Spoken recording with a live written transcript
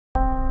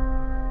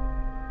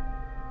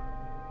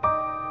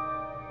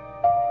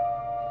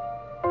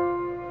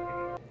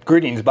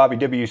Greetings, Bobby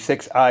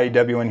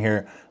W6IW in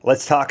here.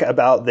 Let's talk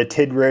about the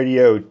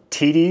Tidradio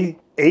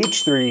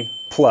TD-H3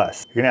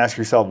 Plus. You're gonna ask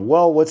yourself,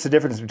 well, what's the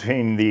difference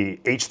between the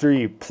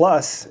H3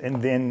 Plus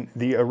and then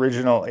the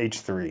original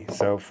H3?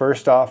 So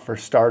first off, for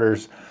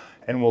starters,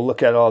 and we'll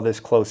look at all this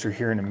closer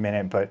here in a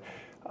minute, but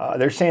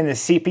they're saying the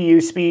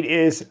CPU speed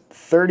is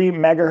 30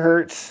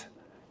 megahertz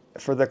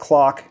for the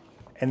clock,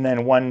 and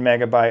then 1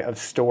 megabyte of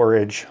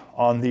storage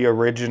on the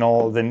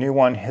original. The new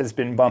one has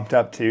been bumped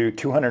up to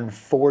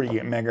 240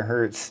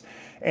 megahertz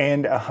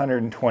and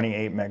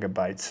 128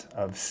 megabytes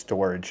of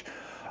storage.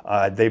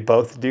 They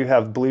both do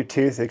have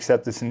Bluetooth,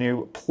 except this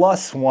new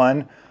Plus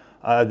one,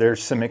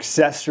 there's some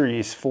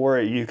accessories for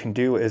it you can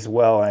do as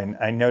well.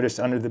 I noticed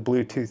under the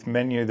Bluetooth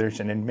menu, there's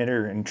an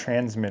emitter and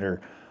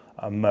transmitter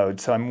mode.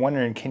 So I'm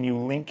wondering, can you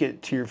link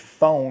it to your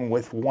phone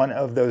with one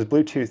of those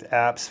Bluetooth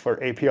apps for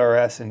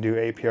APRS and do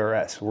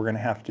APRS? We're gonna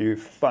have to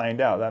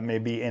find out. That may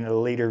be in a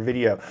later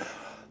video.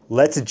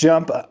 Let's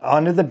jump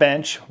onto the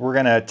bench. We're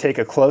gonna take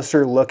a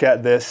closer look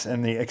at this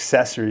and the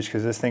accessories,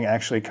 because this thing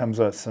actually comes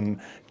with some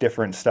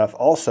different stuff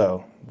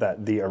also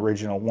that the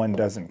original one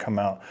doesn't come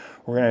out.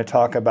 We're gonna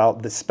talk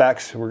about the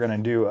specs. We're gonna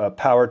do a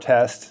power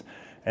test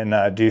and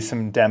do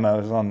some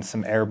demos on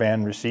some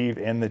airband receive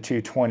and the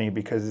 220,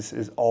 because this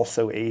is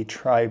also a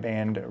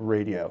tri-band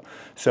radio.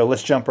 So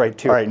let's jump right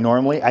to it. All right,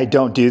 normally I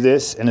don't do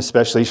this, and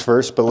especially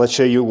first, but let's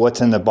show you what's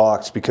in the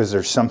box, because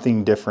there's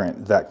something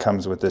different that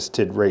comes with this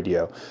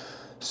Tidradio.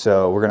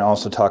 So we're gonna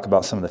also talk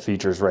about some of the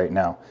features right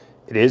now.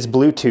 It is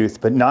Bluetooth,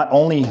 but not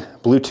only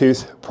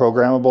Bluetooth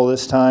programmable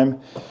this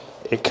time,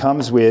 it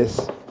comes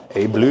with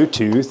a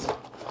Bluetooth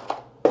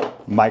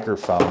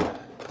microphone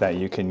that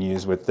you can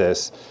use with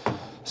this.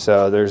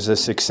 So there's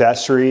this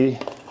accessory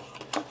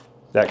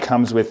that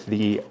comes with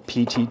the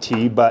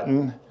PTT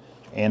button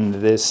and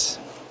this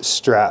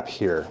strap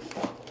here.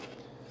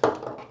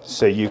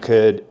 So you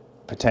could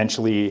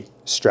potentially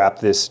strap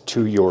this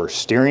to your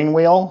steering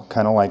wheel,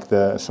 kind of like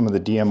some of the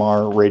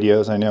DMR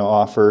radios I know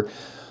offer,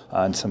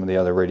 and some of the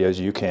other radios.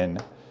 You can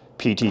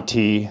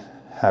PTT,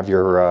 have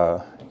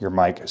your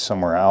mic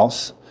somewhere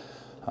else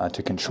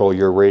to control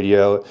your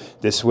radio.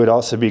 This would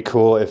also be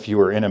cool if you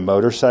were in a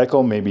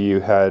motorcycle, maybe you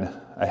had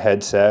a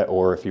headset,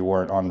 or if you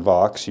weren't on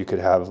Vox, you could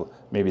have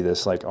maybe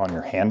this like on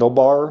your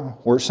handlebar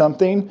or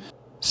something.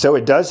 So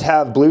it does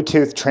have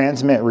Bluetooth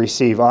transmit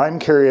receive. I'm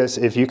curious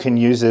if you can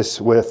use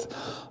this with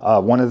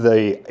one of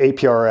the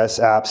APRS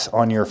apps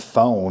on your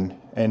phone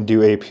and do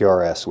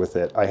APRS with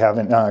it. I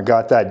haven't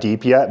got that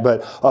deep yet,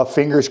 but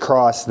fingers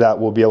crossed that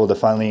we'll be able to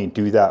finally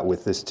do that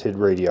with this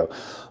Tidradio.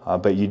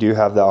 But you do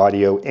have the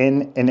audio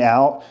in and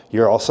out.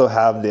 You also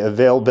have the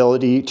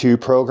availability to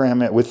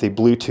program it with the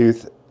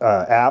Bluetooth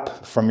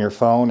app from your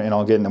phone, and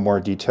I'll get into more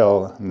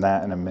detail on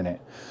that in a minute.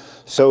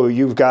 So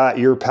you've got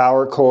your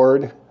power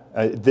cord.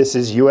 This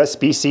is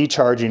USB-C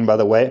charging, by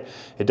the way.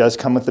 It does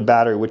come with the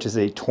battery, which is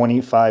a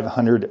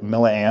 2500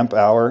 milliamp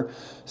hour.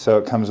 So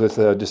it comes with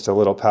just a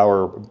little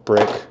power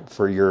brick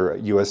for your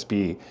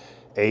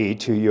USB-A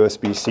to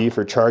USB-C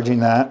for charging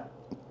that.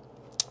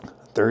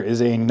 There is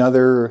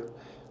another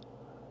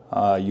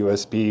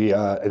USB,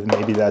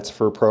 maybe that's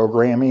for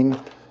programming.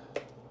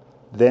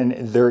 Then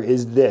there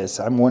is this.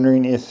 I'm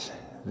wondering if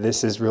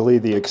this is really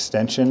the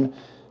extension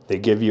they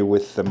give you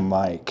with the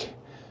mic.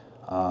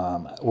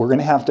 We're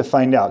gonna have to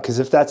find out, because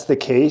if that's the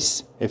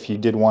case, if you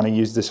did want to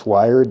use this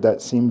wired,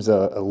 that seems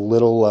a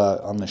little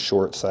on the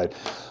short side.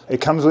 It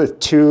comes with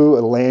 2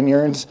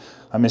 lanyards.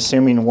 I'm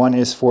assuming one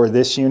is for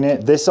this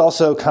unit. This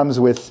also comes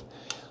with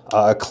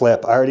a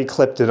clip. I already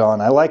clipped it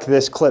on. I like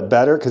this clip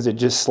better because it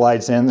just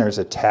slides in. There's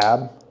a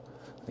tab.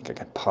 I think I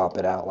can pop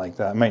it out like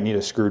that. I might need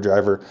a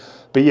screwdriver.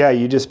 But yeah,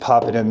 you just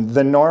pop it in.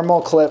 The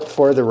normal clip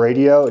for the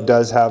radio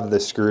does have the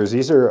screws.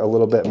 These are a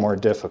little bit more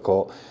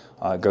difficult.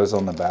 It goes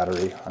on the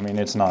battery. I mean,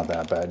 it's not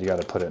that bad. You got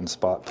to put it in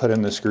spot, put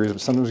in the screws,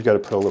 but sometimes you got to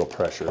put a little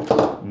pressure.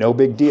 No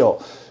big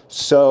deal.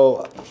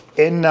 So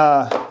in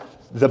the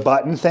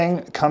button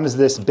thing comes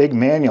this big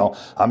manual.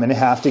 I'm going to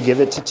have to give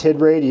it to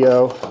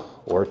Tidradio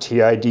or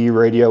TID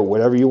radio,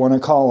 whatever you want to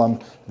call them.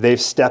 They've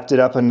stepped it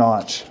up a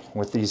notch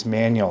with these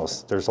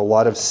manuals. There's a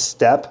lot of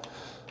step-by-step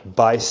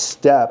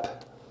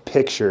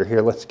picture.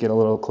 Here, let's get a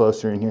little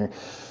closer in here.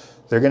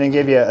 They're going to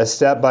give you a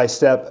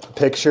step-by-step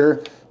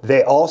picture.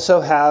 They also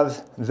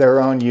have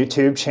their own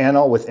YouTube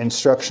channel with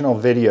instructional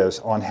videos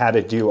on how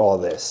to do all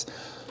this.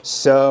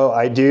 So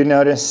I do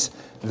notice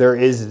there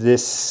is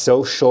this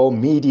social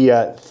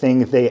media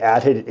thing they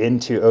added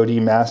into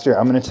Odmaster.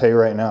 I'm going to tell you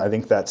right now, I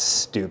think that's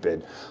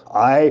stupid.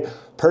 I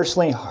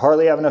personally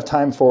hardly have enough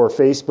time for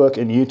Facebook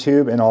and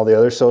YouTube and all the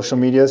other social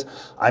medias.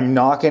 I'm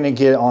not going to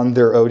get on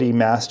their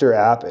Odmaster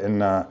app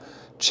and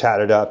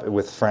chat it up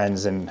with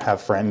friends and have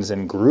friends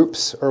in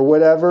groups or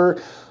whatever.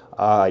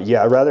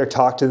 Yeah, I'd rather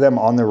talk to them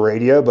on the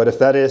radio, but if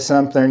that is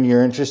something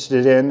you're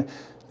interested in,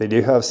 they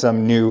do have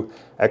some new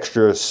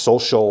extra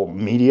social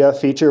media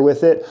feature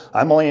with it.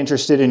 I'm only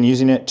interested in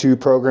using it to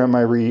program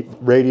my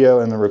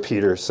radio and the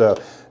repeater, so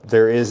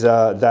there is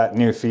that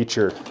new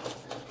feature.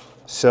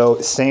 So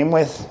same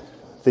with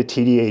the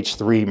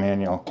TD-H3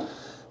 manual.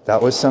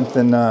 That was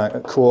something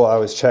cool I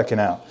was checking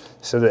out.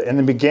 So that in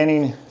the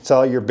beginning, it's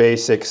all your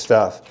basic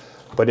stuff.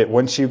 But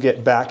once you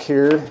get back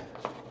here,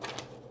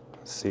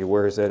 let's see,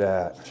 where is it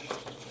at?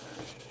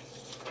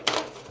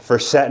 For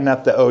setting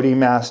up the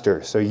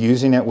Odmaster, so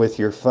using it with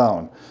your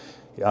phone.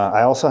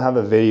 I also have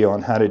a video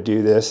on how to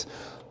do this,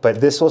 but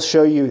this will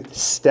show you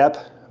step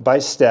by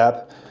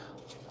step.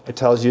 It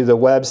tells you the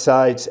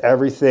websites,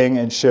 everything.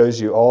 It shows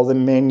you all the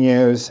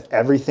menus,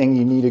 everything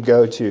you need to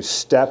go to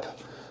step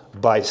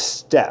by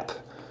step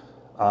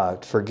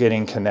for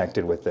getting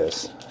connected with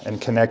this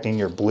and connecting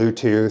your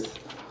Bluetooth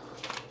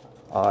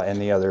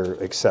and the other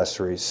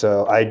accessories.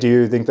 So I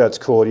do think that's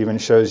cool. It even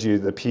shows you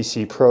the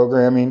PC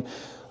programming.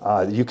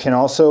 You can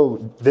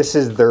also, this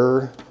is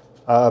their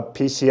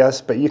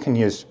PCS, but you can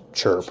use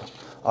Chirp.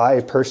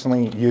 I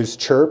personally use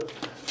Chirp.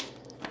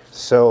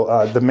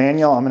 So the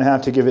manual, I'm gonna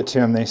have to give it to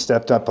them. They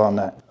stepped up on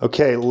that.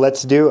 Okay,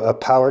 let's do a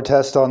power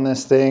test on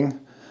this thing.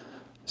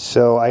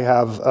 So I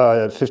have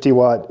a 50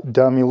 watt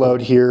dummy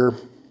load here,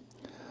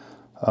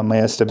 my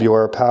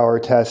SWR power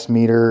test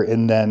meter,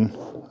 and then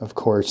of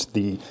course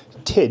the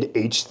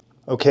TD-H3.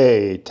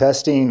 Okay,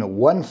 testing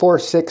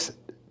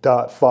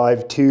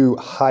 146.52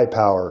 high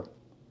power.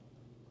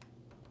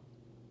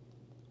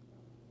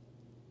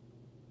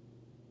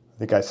 I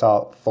think I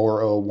saw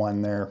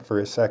 401 there for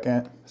a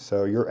second.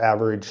 So your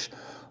average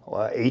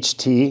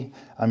HT,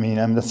 I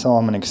mean, that's all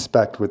I'm gonna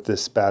expect with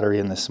this battery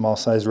and this small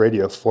size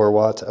radio, 4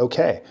 watts.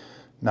 Okay,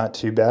 not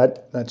too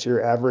bad. That's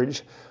your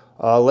average.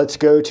 Let's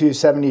go to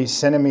 70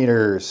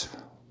 centimeters,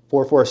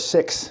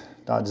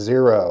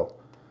 446.0.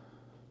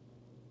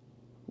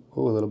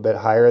 Ooh, a little bit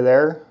higher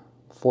there.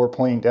 4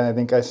 point, I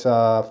think I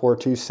saw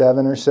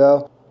 427 or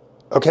so.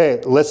 Okay,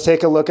 let's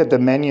take a look at the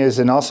menus,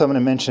 and also I'm gonna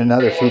mention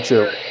another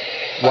feature.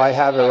 Why I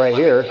have it right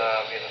here,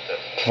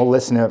 we'll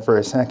listen to it for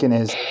a second,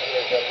 is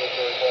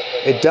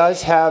it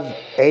does have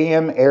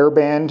AM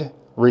airband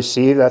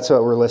receive. That's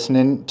what we're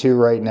listening to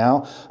right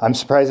now. I'm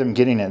surprised I'm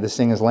getting it. This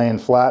thing is laying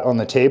flat on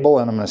the table,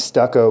 and I'm in a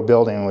stucco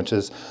building, which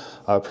is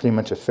pretty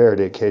much a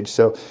Faraday cage.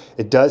 So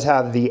it does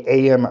have the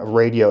AM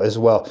radio as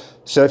well.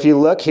 So if you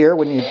look here,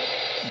 when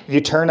you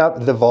turn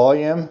up the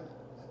volume,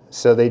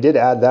 so they did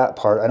add that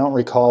part. I don't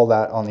recall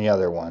that on the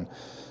other one.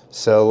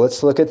 So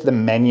let's look at the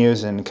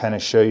menus and kind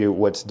of show you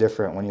what's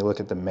different when you look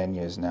at the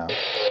menus now.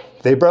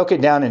 They broke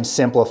it down and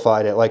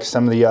simplified it like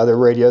some of the other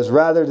radios,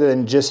 rather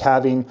than just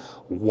having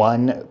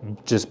one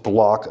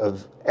block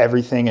of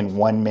everything in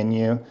one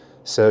menu.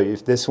 So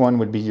if this one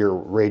would be your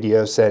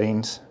radio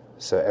settings,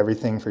 so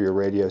everything for your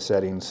radio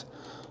settings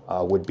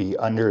would be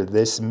under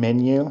this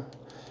menu.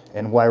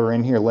 And while we're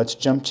in here, let's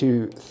jump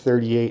to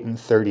 38 and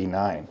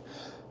 39.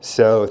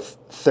 So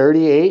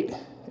 38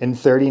 and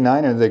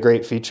 39 are the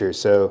great features.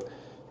 So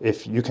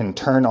if you can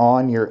turn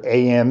on your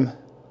AM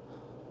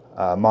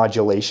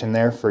modulation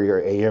there for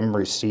your AM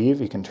receive,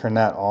 you can turn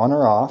that on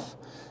or off.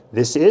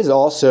 This is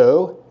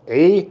also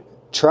a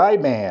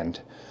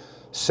tri-band.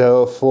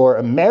 So for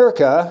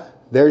America,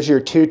 there's your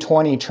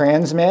 220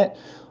 transmit.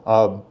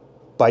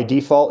 By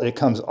default, it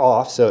comes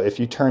off. So if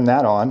you turn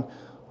that on,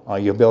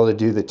 you'll be able to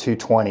do the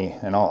 220,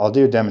 and I'll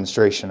do a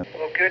demonstration.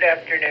 Well, good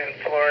afternoon,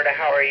 Florida.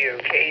 How are you?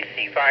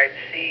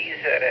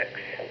 KC5CZX.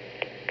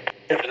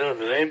 Good afternoon.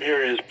 The name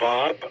here is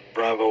Bob,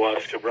 Bravo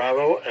Oscar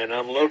Bravo, and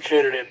I'm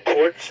located in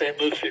Port St.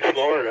 Lucie,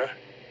 Florida,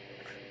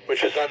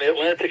 which is on the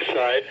Atlantic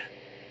side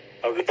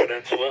of the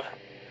peninsula,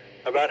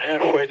 about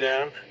halfway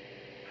down,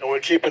 and we're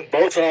keeping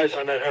both eyes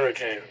on that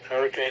hurricane,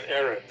 Hurricane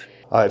Erin.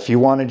 If you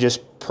want to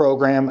just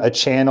program a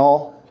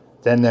channel,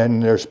 then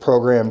there's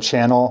program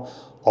channel.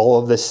 All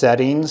of the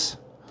settings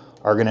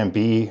are going to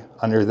be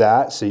under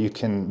that, so you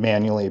can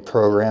manually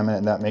program it,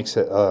 and that makes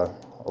it a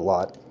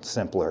lot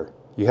simpler.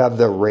 You have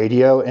the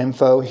radio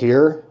info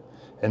here,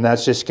 and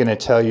that's just going to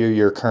tell you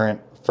your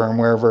current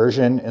firmware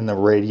version and the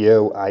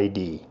radio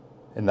ID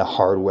and the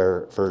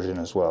hardware version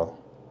as well.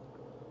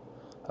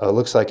 It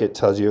looks like it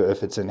tells you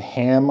if it's in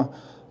ham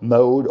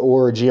mode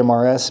or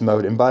GMRS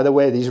mode. And by the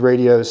way, these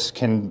radios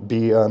can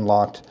be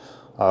unlocked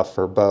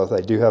for both. I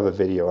do have a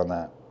video on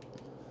that.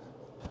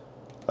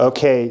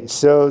 Okay,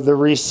 so the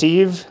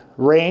receive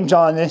range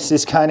on this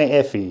is kind of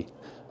iffy.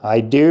 I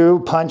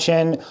do punch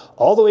in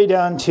all the way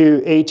down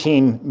to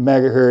 18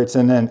 megahertz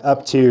and then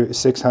up to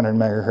 600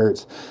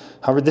 megahertz.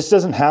 However, this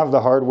doesn't have the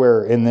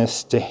hardware in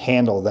this to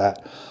handle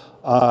that.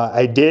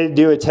 I did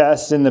do a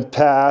test in the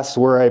past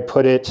where I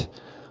put it,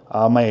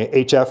 my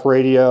HF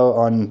radio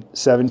on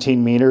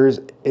 17 meters,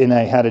 and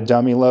I had a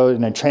dummy load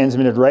and I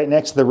transmitted right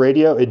next to the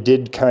radio. It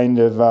did kind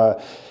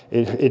of,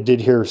 it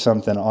did hear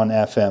something on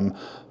FM.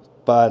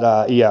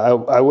 But yeah,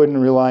 I wouldn't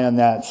rely on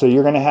that. So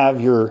you're going to have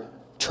your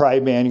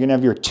tri-band, you're going to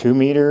have your 2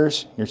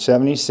 meters, your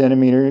 70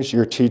 centimeters,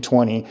 your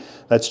 220.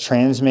 That's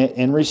transmit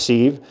and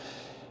receive.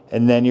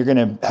 And then you're going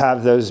to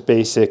have those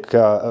basic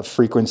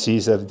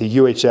frequencies of the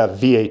UHF,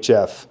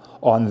 VHF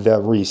on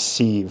the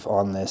receive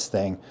on this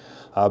thing.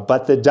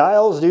 But the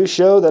dials do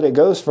show that it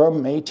goes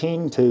from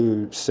 18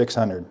 to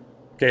 600.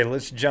 Okay,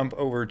 let's jump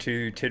over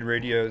to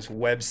Tidradio's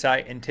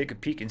website and take a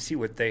peek and see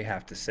what they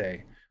have to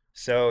say.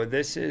 So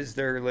this is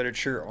their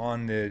literature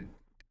on the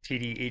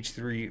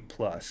TD-H3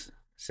 Plus.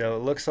 So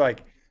it looks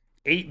like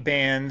 8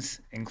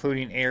 bands,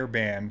 including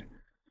airband,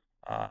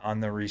 on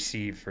the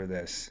receive for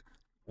this.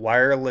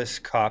 Wireless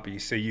copy,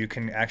 so you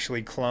can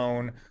actually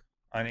clone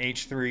an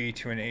H3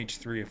 to an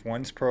H3. If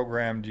one's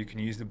programmed, you can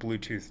use the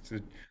Bluetooth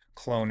to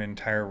clone an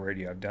entire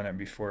radio. I've done it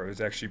before. It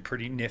was actually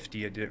pretty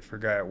nifty. I did it for a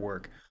guy at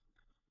work.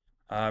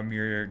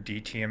 Your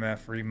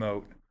DTMF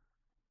remote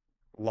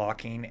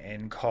locking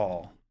and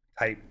call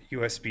type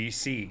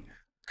USB-C,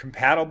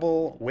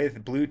 compatible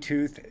with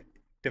Bluetooth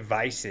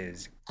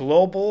devices,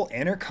 global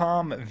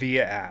intercom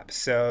via app.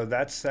 So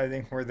that's, I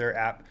think, where their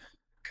app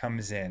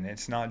comes in.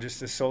 It's not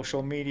just a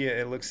social media.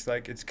 It looks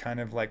like it's kind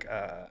of like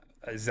a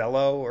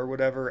Zello or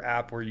whatever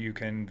app where you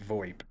can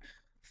VoIP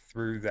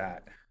through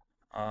that.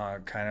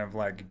 Kind of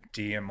like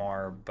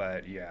DMR,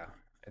 but yeah,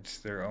 it's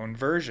their own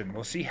version.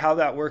 We'll see how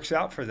that works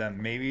out for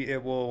them. Maybe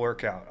it will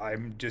work out.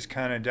 I'm just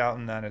kind of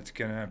doubting that it's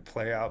going to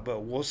play out,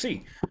 but we'll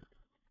see.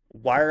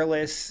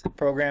 Wireless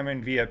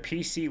programming via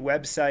PC,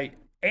 website,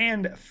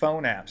 and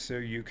phone app. So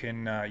you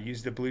can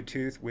use the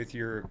Bluetooth with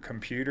your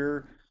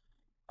computer.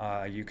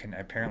 You can,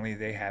 apparently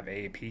they have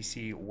a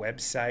PC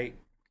website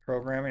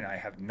programming. I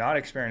have not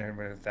experimented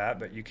with that,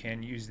 but you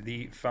can use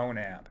the phone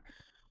app.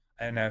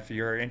 And if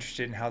you're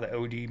interested in how the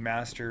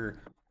Odmaster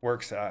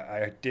works,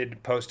 I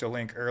did post a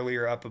link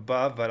earlier up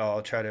above, but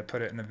I'll try to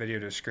put it in the video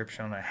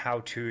description on how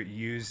to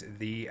use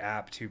the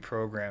app to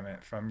program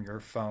it from your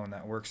phone.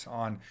 That works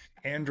on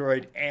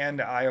Android and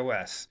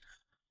iOS.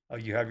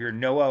 You have your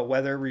NOAA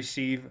weather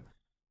receive,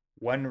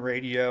 1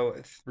 radio,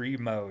 3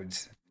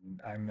 modes.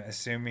 I'm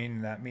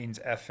assuming that means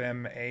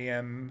FM,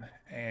 AM,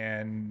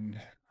 and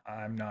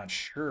I'm not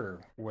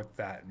sure what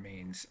that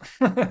means.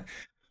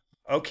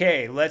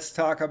 Okay, let's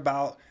talk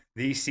about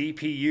the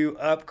CPU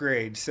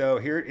upgrade. So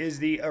here is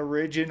the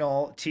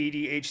original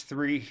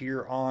TD-H3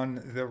 here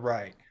on the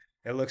right.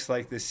 It looks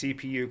like the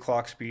CPU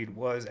clock speed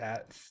was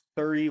at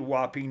 30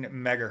 whopping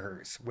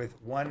megahertz with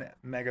 1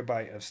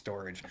 megabyte of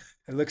storage.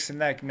 It looks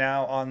like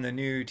now on the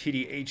new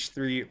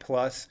TD-H3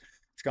 Plus,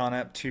 it's gone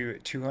up to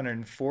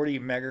 240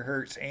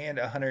 megahertz and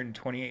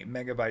 128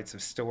 megabytes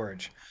of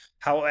storage.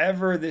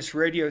 However, this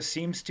radio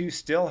seems to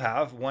still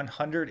have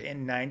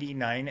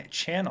 199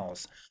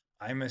 channels.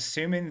 I'm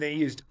assuming they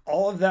used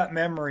all of that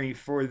memory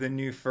for the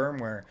new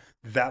firmware.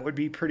 That would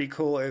be pretty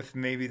cool if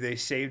maybe they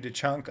saved a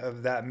chunk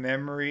of that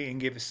memory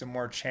and gave us some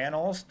more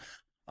channels.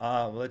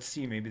 Let's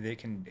see, maybe they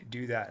can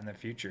do that in the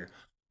future.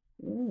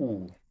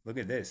 Ooh, look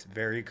at this,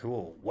 very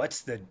cool.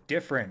 What's the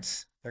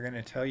difference? They're going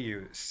to tell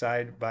you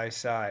side by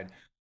side.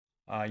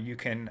 You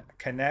can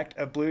connect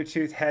a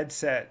Bluetooth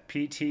headset,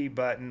 PT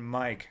button,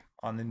 mic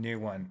on the new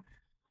one.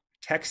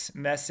 Text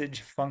message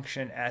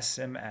function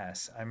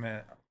SMS.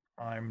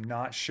 I'm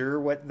not sure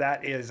what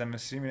that is. I'm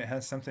assuming it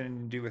has something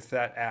to do with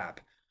that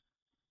app.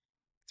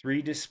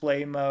 3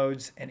 display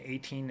modes and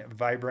 18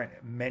 vibrant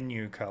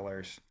menu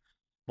colors.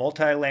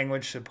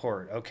 Multi-language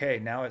support. Okay,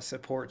 now it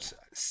supports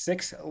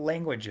 6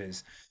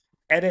 languages.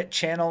 Edit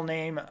channel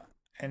name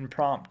and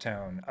prompt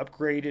tone.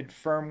 Upgraded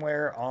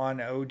firmware on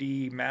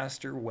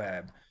Odmaster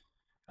web.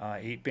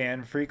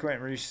 8-band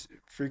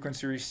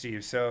frequency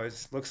receive. So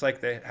it looks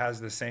like it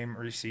has the same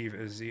receive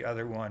as the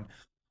other one.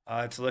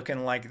 It's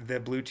looking like the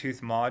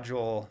Bluetooth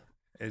module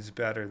is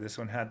better. This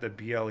one had the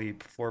BLE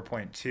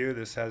 4.2.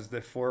 This has the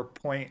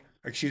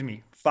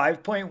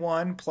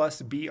 5.1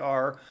 plus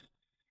BR,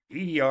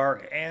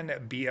 EDR,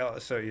 and BL.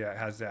 So yeah, it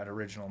has that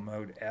original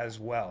mode as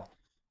well.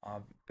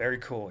 Very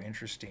cool,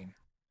 interesting.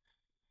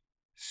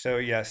 So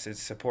yes, it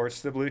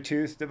supports the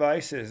Bluetooth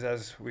devices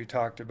as we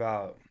talked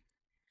about.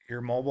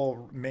 Your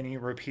mobile mini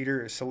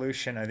repeater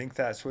solution. I think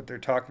that's what they're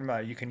talking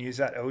about. You can use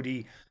that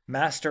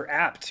Odmaster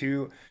app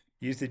to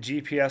use the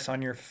GPS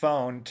on your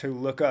phone to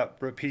look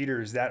up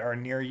repeaters that are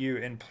near you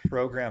and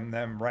program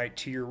them right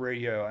to your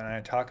radio. And I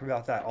talk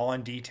about that all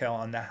in detail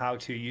on the how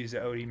to use the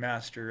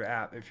Odmaster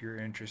app if you're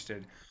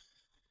interested.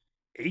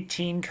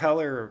 18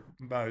 color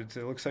modes.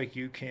 It looks like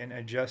you can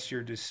adjust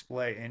your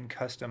display and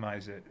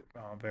customize it.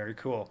 Very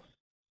cool.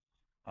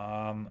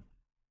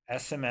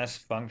 SMS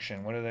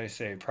function. What do they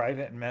say?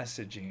 Private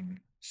messaging.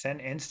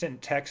 Send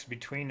instant text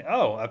between.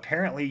 Oh,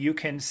 apparently you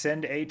can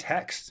send a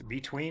text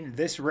between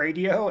this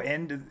radio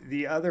and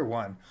the other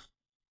one.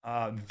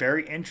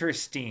 Very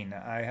interesting.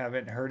 I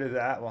haven't heard of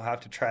that. We'll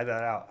have to try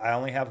that out. I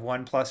only have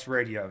OnePlus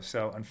radio,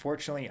 so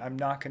unfortunately I'm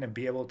not going to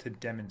be able to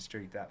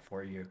demonstrate that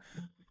for you.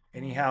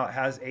 Anyhow, it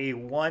has a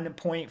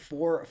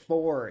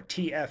 1.44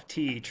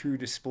 TFT true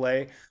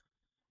display,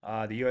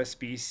 the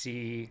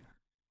USB-C,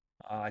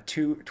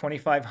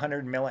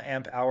 2500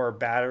 milliamp hour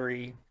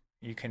battery.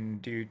 You can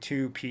do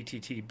 2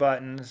 PTT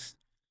buttons.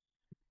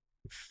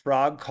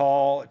 Frog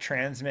call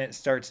transmit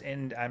starts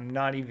in. I'm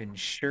not even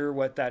sure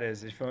what that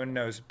is. If anyone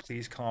knows,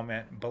 please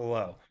comment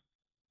below.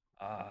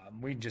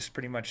 We just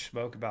pretty much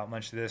spoke about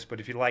much of this, but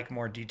if you'd like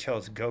more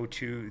details, go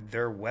to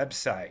their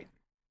website.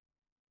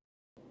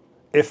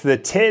 If the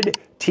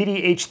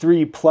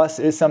TD-H3 Plus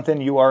is something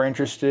you are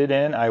interested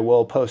in, I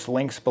will post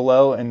links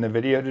below in the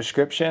video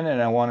description.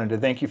 And I wanted to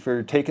thank you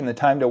for taking the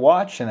time to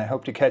watch, and I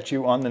hope to catch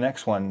you on the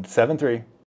next one. 7-3.